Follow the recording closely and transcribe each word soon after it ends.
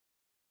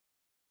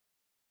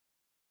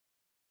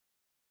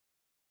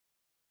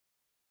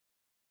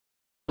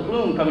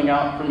plume coming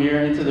out from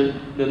here into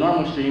the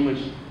normal stream,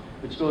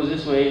 which goes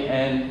this way.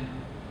 And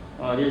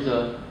here's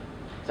an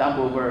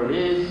example of where it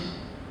is.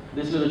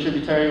 This little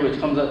tributary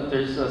which comes up,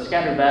 there's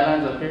scattered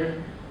badlands up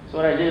here. So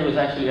what I did was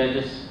actually I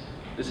just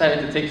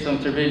decided to take some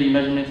turbidity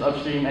measurements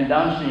upstream and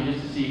downstream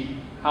just to see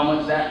how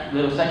much that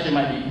little section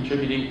might be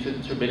contributing to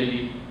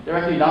turbidity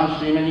directly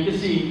downstream. And you can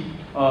see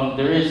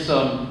there is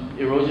some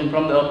erosion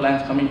from the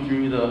uplands coming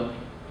through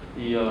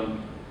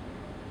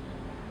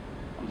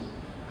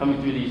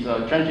these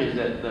trenches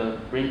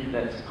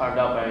that's carved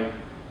out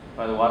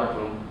by the water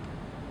flow.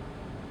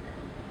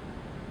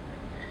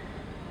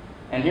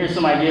 And here's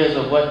some ideas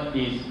of what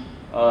these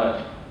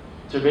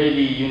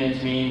turbidity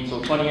units mean.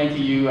 So 20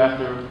 NTU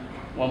after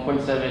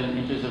 1.7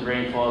 inches of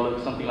rainfall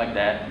looks something like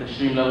that. The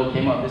stream level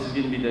came up. This is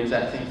going to be the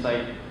exact same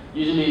site.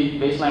 Usually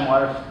baseline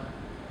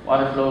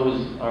water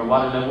flows or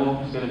water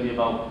level is going to be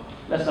about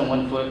less than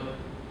 1 foot.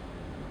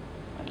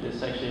 At this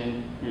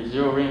section, here's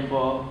 0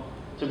 rainfall.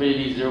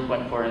 Turbidity is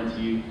 0.4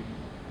 NTU.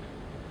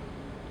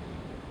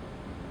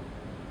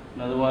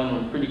 Another one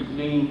with pretty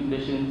clean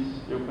conditions,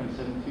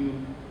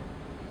 0.72.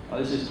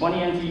 This is 20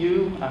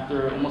 NTU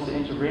after almost an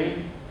inch of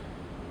rain.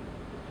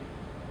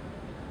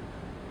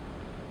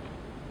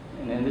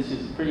 And then this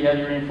is pretty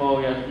heavy rainfall.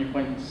 We have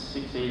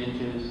 3.68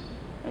 inches,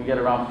 and we get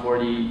around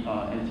 40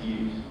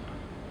 NTUs.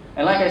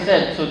 And like I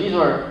said, so these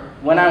were,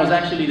 when I was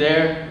actually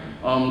there,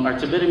 our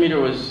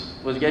turbidimeter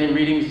was getting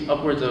readings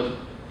upwards of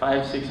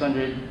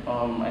 500-600.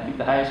 I think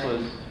the highest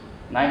was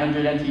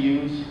 900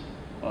 NTUs.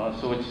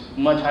 So it's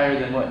much higher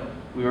than what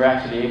we were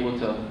actually able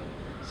to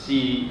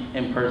see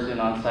in person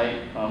on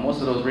site.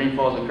 Most of those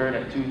rainfalls occurred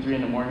at 2, 3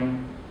 in the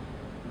morning.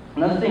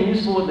 Another thing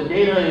useful with the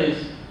data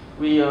is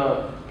we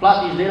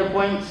plot these data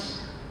points.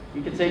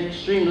 You can take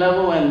stream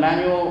level and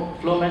manual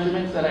flow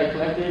measurements that I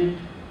collected,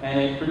 and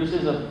it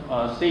produces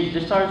a stage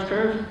discharge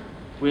curve,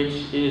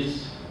 which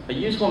is a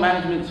useful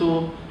management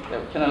tool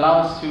that can allow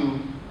us to,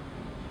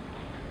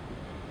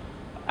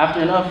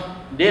 after enough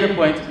data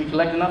points, if we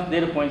collect enough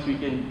data points, we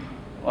can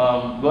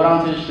go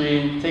down to the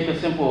stream, take a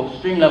simple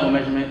stream level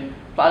measurement,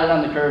 plot it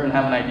on the curve, and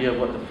have an idea of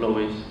what the flow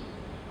is.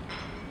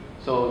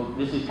 So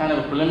this is kind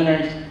of a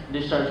preliminary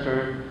discharge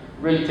curve. It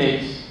really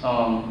takes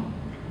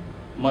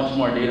much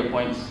more data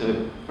points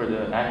for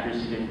the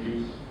accuracy to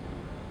increase.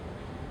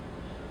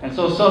 And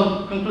so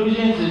some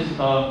conclusions is,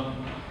 some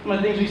of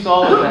the things we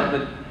saw was that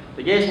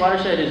the Gaius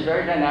watershed is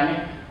very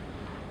dynamic.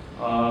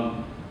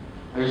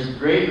 There's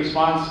great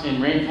response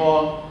in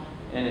rainfall,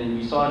 and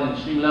we saw it in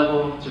stream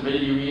level,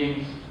 turbidity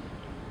readings,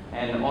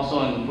 and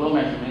also in flow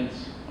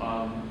measurements.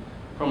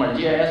 From our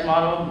GIS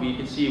model, we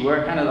could see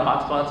where kind of the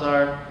hotspots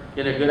are,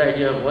 get a good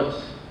idea of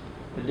what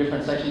the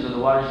different sections of the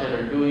watershed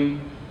are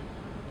doing.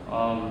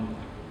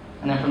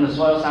 And then from the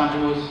soil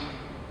samples,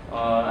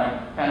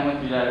 I kind of went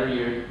through that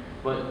earlier.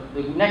 But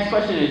the next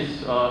question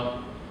is,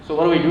 so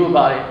what do we do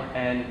about it?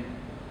 And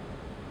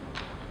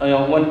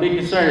one big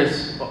concern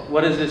is,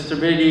 what is this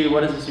turbidity,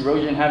 what is this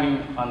erosion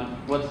having on,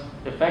 what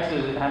effects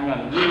is it having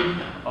on the reef?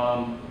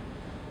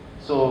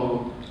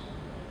 So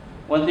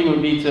one thing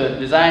would be to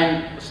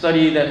design a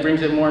study that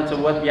brings it more to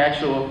what the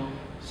actual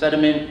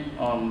sediment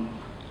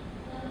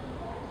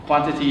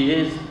quantity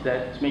is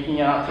that's making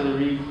it out to the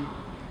reef.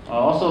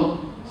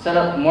 Also set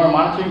up more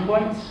monitoring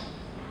points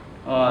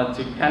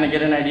to kind of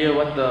get an idea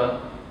what the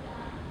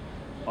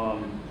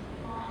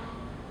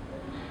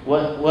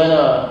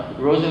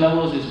erosion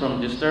levels is from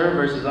disturbed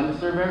versus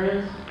undisturbed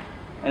areas,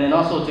 and then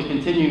also to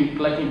continue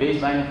collecting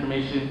baseline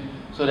information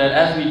so that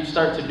as we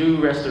start to do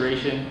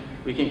restoration,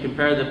 we can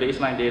compare the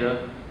baseline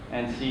data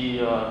and see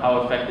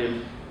how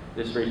effective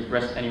this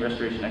any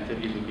restoration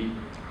activities would be.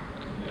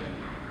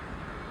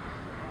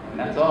 And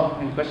that's all.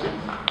 Any questions?